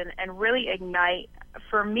CRS and really ignite.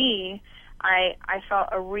 For me, I felt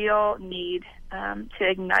a real need to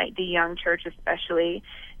ignite the young church, especially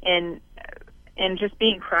in just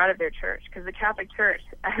being proud of their church, because the Catholic Church,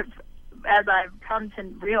 as I've come to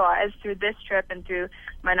realize through this trip and through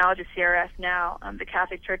my knowledge of CRS now, the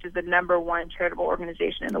Catholic Church is the #1 charitable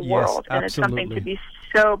organization in the world, and it's something to be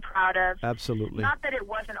so proud of. Absolutely. Not that it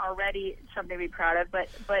wasn't already something to be proud of, but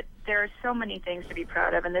there are so many things to be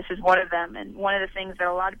proud of, and this is one of them, and one of the things that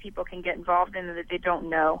a lot of people can get involved in that they don't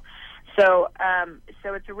know. So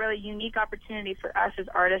it's a really unique opportunity for us as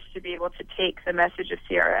artists to be able to take the message of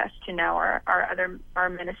CRS to now our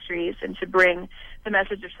ministries, and to bring the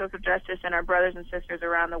message of social justice and our brothers and sisters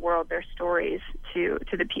around the world, their stories, to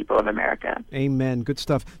the people of America. Amen. Good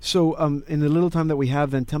stuff. So in the little time that we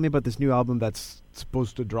have, then tell me about this new album that's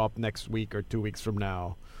supposed to drop next week or 2 weeks from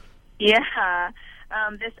now. Yeah.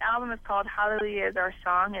 This album is called Hallelujah Is Our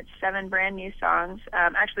Song. It's 7 brand new songs.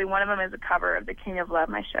 Actually, one of them is a cover of The King of Love,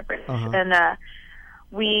 My Shepherd. Uh-huh. And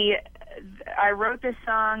I wrote this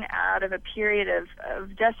song out of a period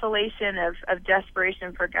of desolation, of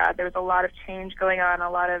desperation for God. There was a lot of change going on, a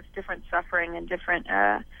lot of different suffering, and different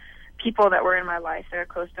people that were in my life that are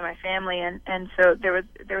close to my family, and so there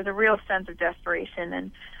was a real sense of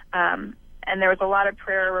desperation, and there was a lot of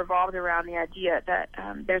prayer revolved around the idea that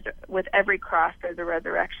with every cross there's a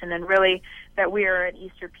resurrection, and really that we are an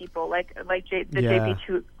Easter people, like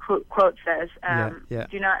JP2 quote says,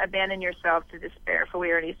 do not abandon yourselves to despair, for we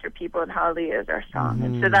are an Easter people, and hallelujah is our song. Mm-hmm.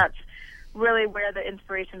 And so that's really where the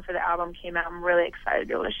inspiration for the album came out. I'm really excited to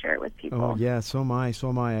be able to share it with people. Oh, yeah, so am I.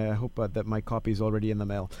 I hope that my copy is already in the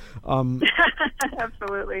mail.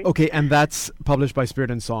 Absolutely. Okay, and that's published by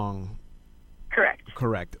Spirit and Song.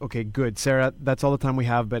 Correct. Okay, good. Sarah, that's all the time we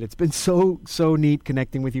have, but it's been so neat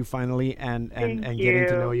connecting with you finally and getting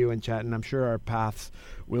to know you and chatting. I'm sure our paths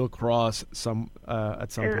will cross at some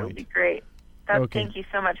point. It would be great. Thank you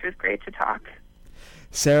so much. It was great to talk.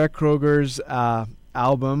 Sarah Kroger's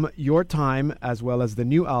album, Your Time, as well as the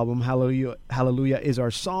new album, Hallelujah Is Our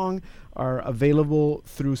Song, are available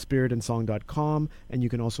through spiritandsong.com, and you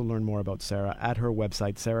can also learn more about Sarah at her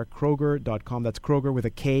website, sarahkroger.com. That's Kroger with a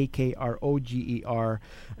K, Kroger.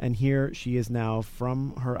 And here she is now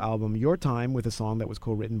from her album, Your Time, with a song that was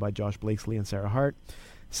co-written by Josh Blakesley and Sarah Hart.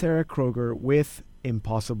 Sarah Kroger with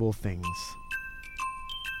Impossible Things.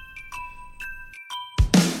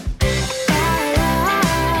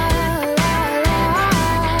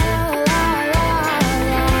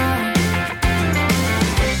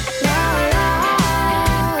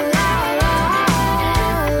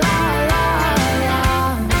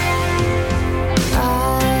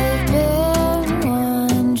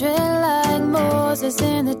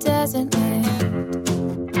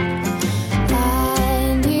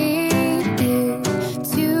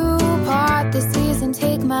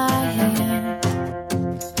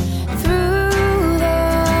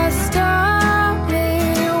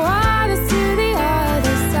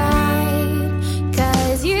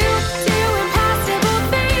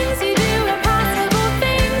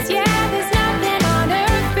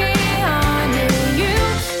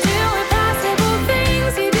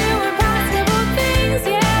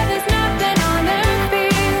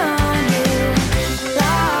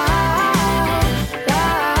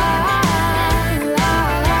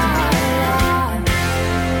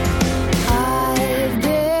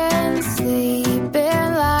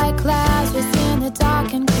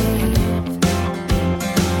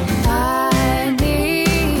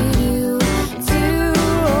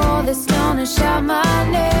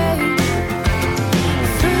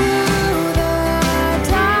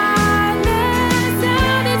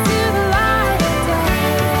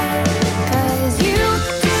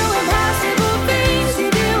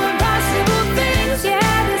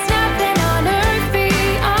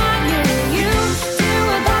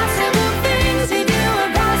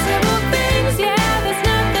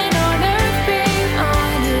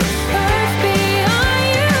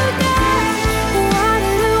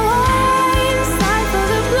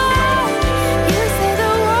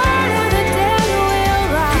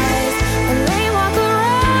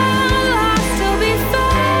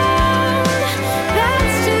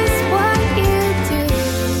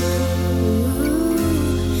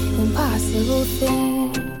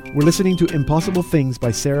 We're listening to Impossible Things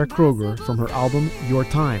by Sarah Kroger from her album Your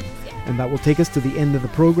Time. And that will take us to the end of the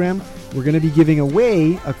program. We're going to be giving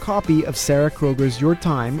away a copy of Sarah Kroger's Your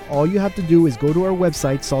Time. All you have to do is go to our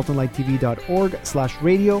website,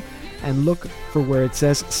 saltandlighttv.org/radio, and look for where it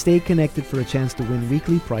says Stay Connected for a chance to win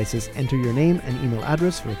weekly prizes. Enter your name and email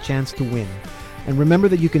address for a chance to win. And remember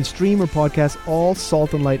that you can stream or podcast all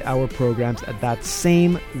Salt and Light Hour programs at that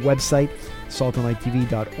same website,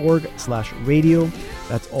 saltandlighttv.org/radio.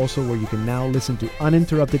 That's also where you can now listen to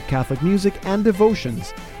uninterrupted Catholic music and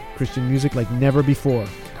devotions, Christian music like never before,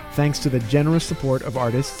 thanks to the generous support of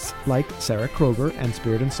artists like Sarah Kroger and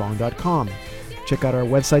spiritandsong.com. Check out our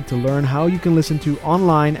website to learn how you can listen to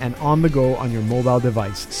online and on the go on your mobile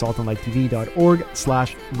device,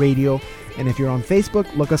 saltandlighttv.org/radio. And if you're on Facebook,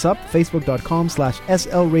 look us up,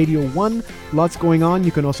 facebook.com/slradio1. Lots going on.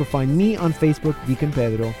 You can also find me on Facebook, Deacon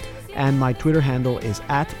Pedro, and my Twitter handle is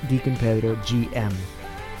 @DeaconPedroGM.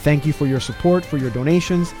 Thank you for your support, for your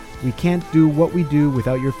donations. We can't do what we do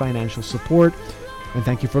without your financial support. And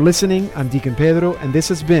thank you for listening. I'm Deacon Pedro, and this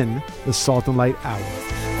has been the Salt and Light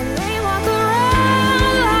Hour.